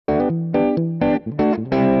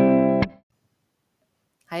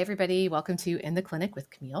Hi, everybody. Welcome to In the Clinic with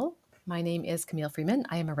Camille. My name is Camille Freeman.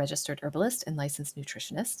 I am a registered herbalist and licensed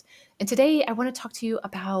nutritionist. And today I want to talk to you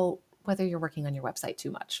about whether you're working on your website too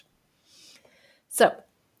much. So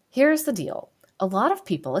here's the deal. A lot of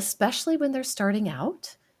people, especially when they're starting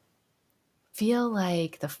out, feel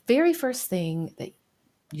like the very first thing that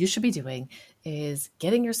you should be doing is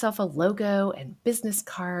getting yourself a logo and business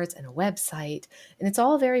cards and a website. And it's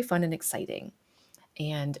all very fun and exciting.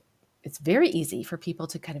 And it's very easy for people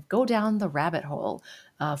to kind of go down the rabbit hole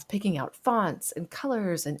of picking out fonts and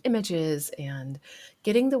colors and images and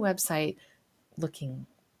getting the website looking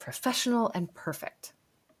professional and perfect.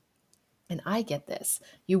 And I get this.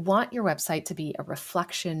 You want your website to be a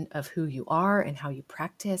reflection of who you are and how you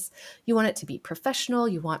practice. You want it to be professional.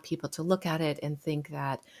 You want people to look at it and think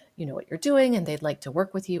that you know what you're doing and they'd like to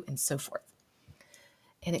work with you and so forth.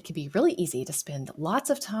 And it can be really easy to spend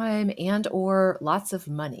lots of time and or lots of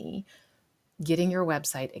money getting your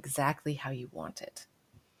website exactly how you want it.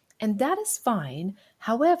 And that is fine.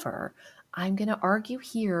 However, I'm going to argue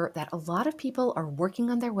here that a lot of people are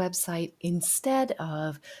working on their website instead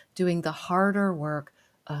of doing the harder work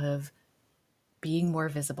of being more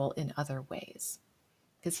visible in other ways.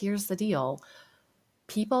 Because here's the deal.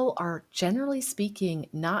 People are generally speaking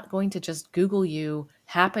not going to just Google you,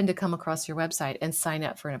 happen to come across your website and sign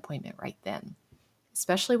up for an appointment right then.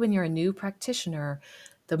 Especially when you're a new practitioner,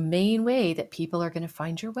 the main way that people are going to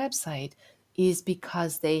find your website is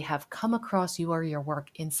because they have come across you or your work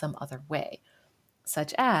in some other way,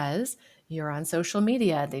 such as you're on social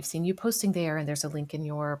media, they've seen you posting there and there's a link in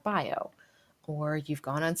your bio, or you've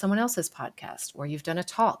gone on someone else's podcast, or you've done a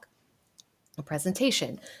talk, a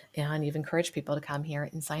presentation, and you've encouraged people to come here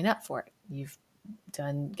and sign up for it. You've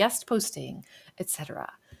done guest posting,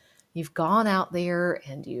 etc. You've gone out there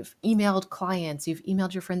and you've emailed clients, you've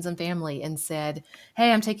emailed your friends and family and said,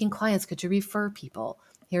 hey, I'm taking clients. Could you refer people?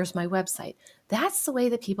 Here's my website. That's the way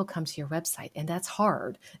that people come to your website. And that's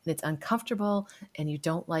hard and it's uncomfortable and you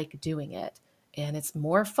don't like doing it. And it's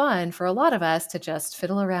more fun for a lot of us to just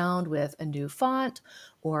fiddle around with a new font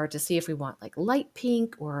or to see if we want like light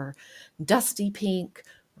pink or dusty pink,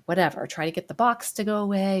 whatever. Try to get the box to go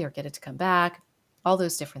away or get it to come back, all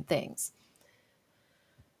those different things.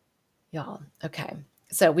 Y'all, okay.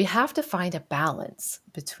 So we have to find a balance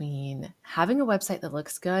between having a website that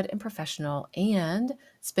looks good and professional and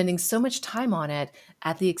spending so much time on it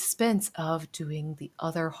at the expense of doing the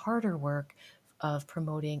other harder work of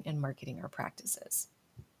promoting and marketing our practices.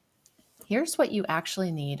 Here's what you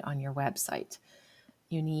actually need on your website.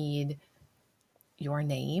 You need your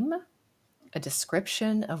name, a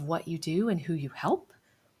description of what you do and who you help.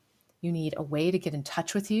 You need a way to get in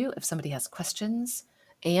touch with you if somebody has questions,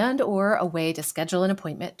 and or a way to schedule an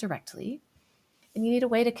appointment directly. And you need a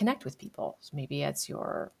way to connect with people. So maybe it's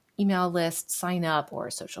your email list, sign up, or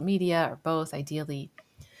social media, or both, ideally.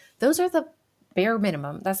 Those are the bare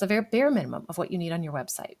minimum. That's the very bare minimum of what you need on your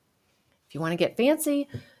website. If you want to get fancy,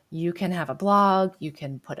 you can have a blog, you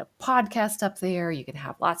can put a podcast up there, you can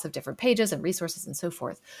have lots of different pages and resources and so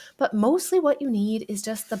forth. But mostly what you need is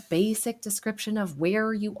just the basic description of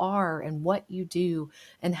where you are and what you do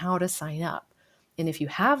and how to sign up. And if you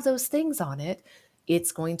have those things on it,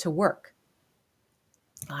 it's going to work.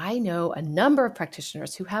 I know a number of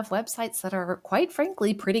practitioners who have websites that are, quite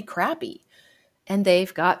frankly, pretty crappy, and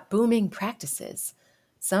they've got booming practices.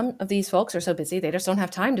 Some of these folks are so busy, they just don't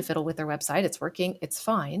have time to fiddle with their website. It's working, it's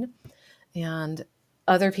fine. And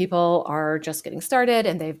other people are just getting started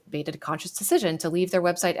and they've made a conscious decision to leave their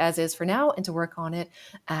website as is for now and to work on it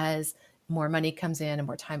as more money comes in and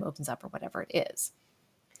more time opens up or whatever it is.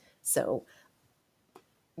 So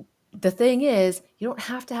the thing is, you don't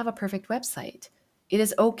have to have a perfect website. It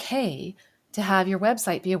is okay to have your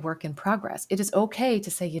website be a work in progress. It is okay to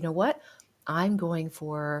say, you know what? I'm going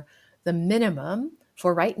for the minimum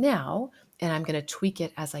for right now, and I'm going to tweak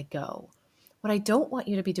it as I go. What I don't want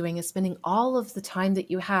you to be doing is spending all of the time that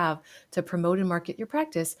you have to promote and market your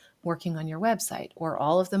practice working on your website, or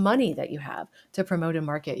all of the money that you have to promote and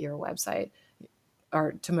market your website,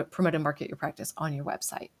 or to promote and market your practice on your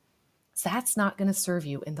website. So that's not going to serve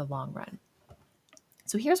you in the long run.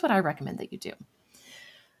 So here's what I recommend that you do.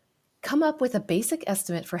 Come up with a basic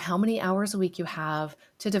estimate for how many hours a week you have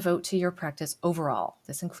to devote to your practice overall.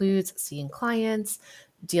 This includes seeing clients,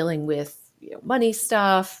 dealing with money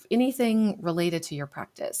stuff, anything related to your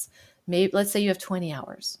practice. Maybe let's say you have 20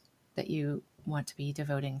 hours that you want to be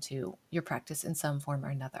devoting to your practice in some form or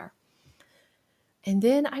another. And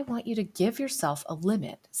then I want you to give yourself a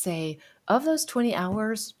limit. Say, of those 20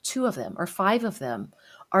 hours, 2 of them or 5 of them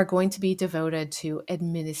are going to be devoted to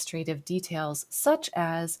administrative details, such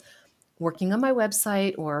as working on my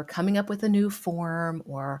website or coming up with a new form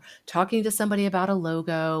or talking to somebody about a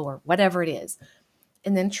logo or whatever it is.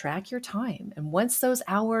 And then track your time. And once those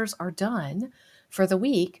hours are done for the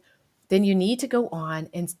week, then you need to go on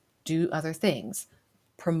and do other things.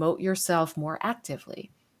 Promote yourself more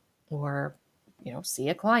actively, or see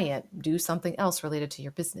a client, do something else related to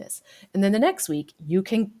your business. And then the next week, you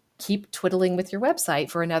can keep twiddling with your website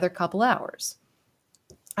for another couple hours.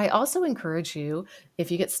 I also encourage you, if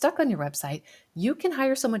you get stuck on your website, you can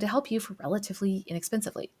hire someone to help you for relatively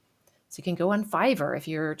inexpensively. So you can go on Fiverr if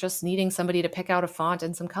you're just needing somebody to pick out a font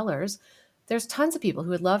and some colors. There's tons of people who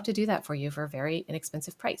would love to do that for you for a very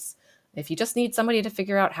inexpensive price. If you just need somebody to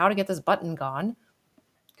figure out how to get this button gone,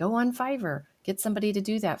 go on Fiverr, get somebody to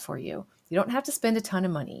do that for you. You don't have to spend a ton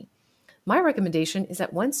of money. My recommendation is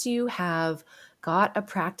that once you have got a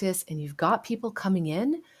practice and you've got people coming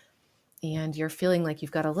in and you're feeling like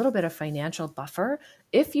you've got a little bit of financial buffer,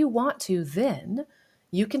 if you want to, then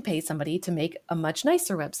you can pay somebody to make a much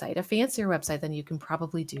nicer website, a fancier website than you can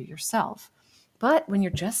probably do yourself. But when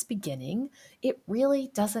you're just beginning, it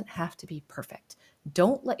really doesn't have to be perfect.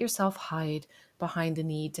 Don't let yourself hide behind the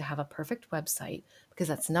need to have a perfect website, because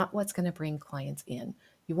that's not what's going to bring clients in.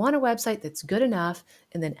 You want a website that's good enough,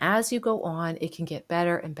 and then as you go on, it can get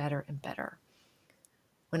better and better and better.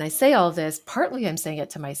 When I say all of this, partly I'm saying it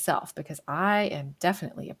to myself because I am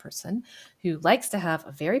definitely a person who likes to have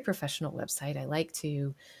a very professional website.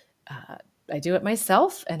 I do it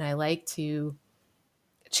myself, and I like to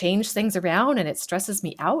change things around, and it stresses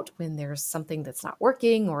me out when there's something that's not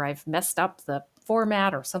working or I've messed up the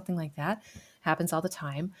format or something like that. Happens all the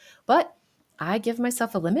time. But I give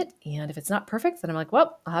myself a limit, and if it's not perfect, then I'm like,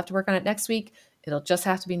 well, I'll have to work on it next week. It'll just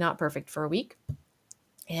have to be not perfect for a week.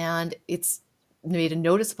 And it's made a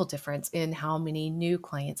noticeable difference in how many new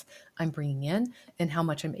clients I'm bringing in and how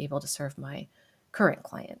much I'm able to serve my current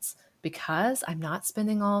clients, because I'm not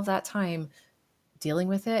spending all of that time dealing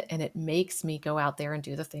with it, and it makes me go out there and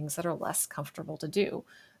do the things that are less comfortable to do,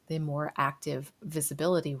 the more active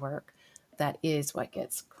visibility work. That is what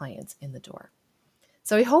gets clients in the door.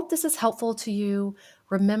 So I hope this is helpful to you.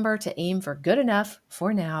 Remember to aim for good enough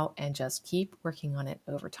for now and just keep working on it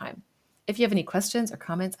over time. If you have any questions or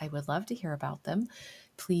comments, I would love to hear about them.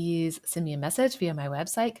 Please send me a message via my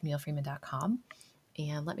website, CamilleFreeman.com,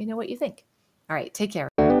 and let me know what you think. All right, take care.